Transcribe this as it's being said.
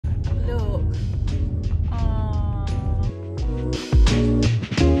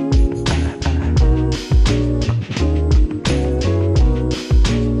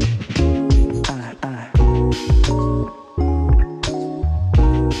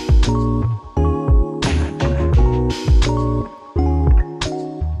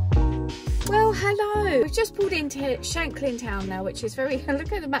Shanklin town now, which is very,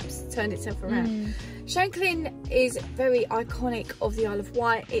 look at the maps turned itself around. Shanklin is very iconic of the Isle of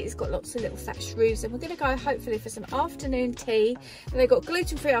Wight. It's got lots of little thatched roofs, and we're going to go hopefully for some afternoon tea. And they've got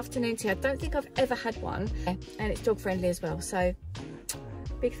gluten-free afternoon tea. I don't think I've ever had one, and it's dog friendly as well, so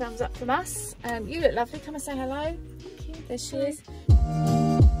big thumbs up from us. You look lovely, come and say hello. Thank you. There she is.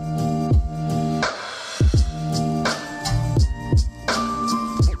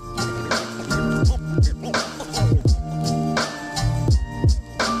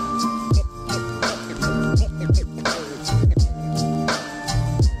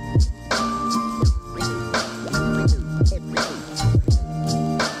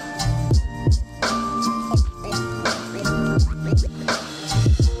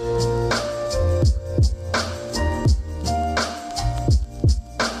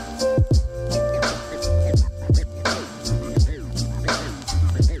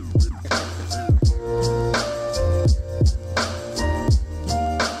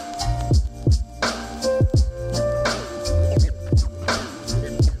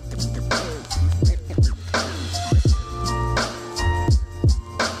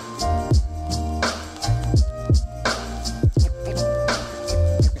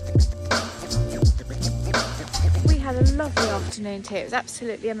 Tea. It was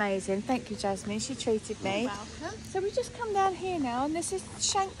absolutely amazing. Thank you, Jasmine. She treated me. You're welcome. So we just come down here now, and this is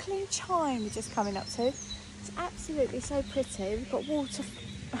Shanklin Chine we're just coming up to. It's absolutely so pretty. We've got water.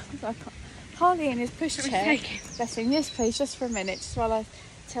 Harley in his pushchair. Bless him. Yes, please, just for a minute, just while I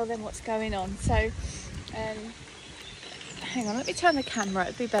tell them what's going on. So, hang on, let me turn the camera.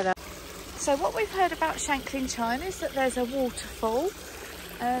 It'd be better. So what we've heard about Shanklin Chine is that there's a waterfall,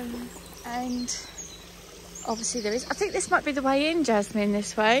 and obviously there is. I think this might be the way in, Jasmine,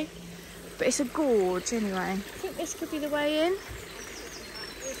 this way. But it's a gorge anyway. I think this could be the way in.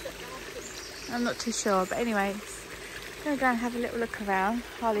 I'm not too sure, but anyway, I'm going to go and have a little look around.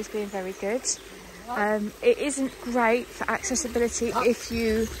 Harley's being very good. It isn't great for accessibility if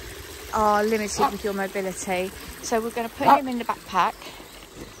you are limited with your mobility. So we're going to put him in the backpack.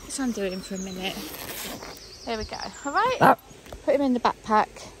 Let's undo him for a minute. There we go. All right. Put him in the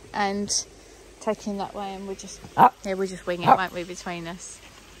backpack and take him that way, and we'll just wing it, won't we, between us?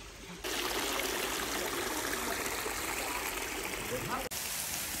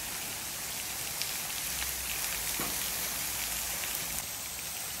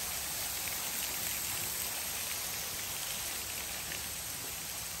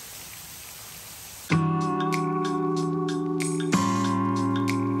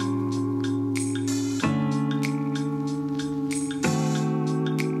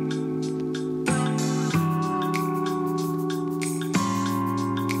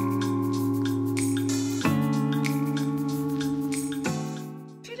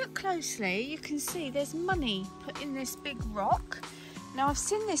 You can see there's money put in this big rock. Now I've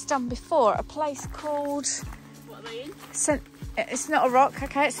seen this done before at a place called, what are they in? It's not a rock,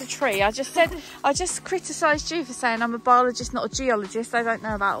 okay, it's a tree. I just criticised you for saying I'm a biologist, not a geologist. I don't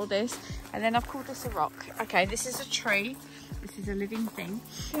know about all this, and then I've called this a rock. Okay, this is a tree. This is a living thing.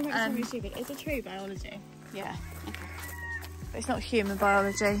 It's a tree biology. Yeah. Okay. But it's not human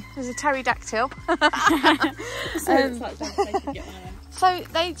biology. There's a pterodactyl. So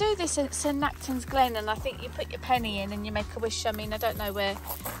they do this at St Nacton's Glen, and I think you put your penny in and you make a wish. I mean, I don't know where.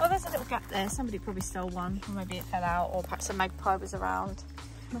 Oh, there's a little gap there. Somebody probably stole one, or maybe it fell out, or perhaps a magpie was around.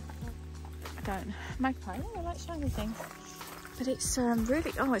 I don't know. Magpie, oh, I like shiny things. But it's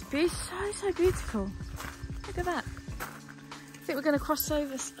really, oh, it's beautiful. So beautiful. Look at that. I think we're going to cross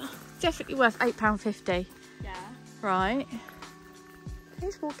over. Oh, definitely worth £8.50. Yeah. Right.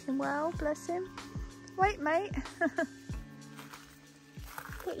 He's walking well, bless him. Wait, mate.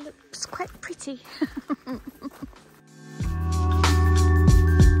 It looks quite pretty.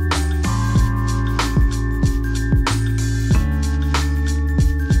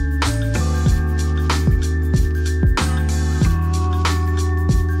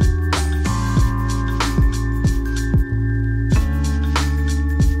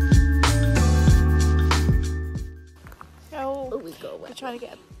 We're trying to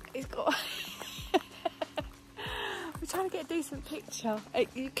get we're trying to get a decent picture.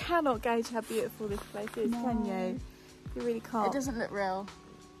 You cannot gauge how beautiful this place is, can you? You really can't. It doesn't look real.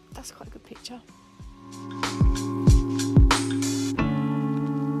 That's quite a good picture.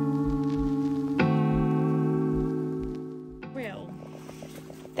 Real?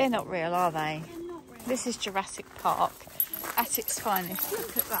 They're not real, are they? They're not real. This is Jurassic Park at its finest.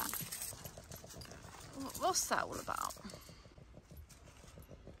 Look at that. What's that all about?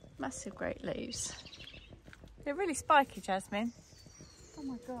 Massive great leaves. They're really spiky, Jasmine. Oh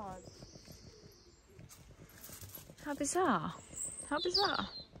my god. How bizarre. How bizarre.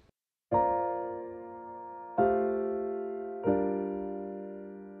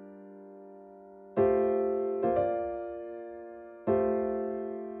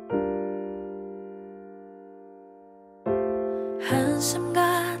 한숨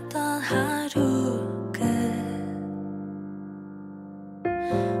같던 하루 끝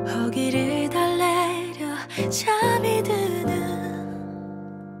허기를 달래려 잠이 들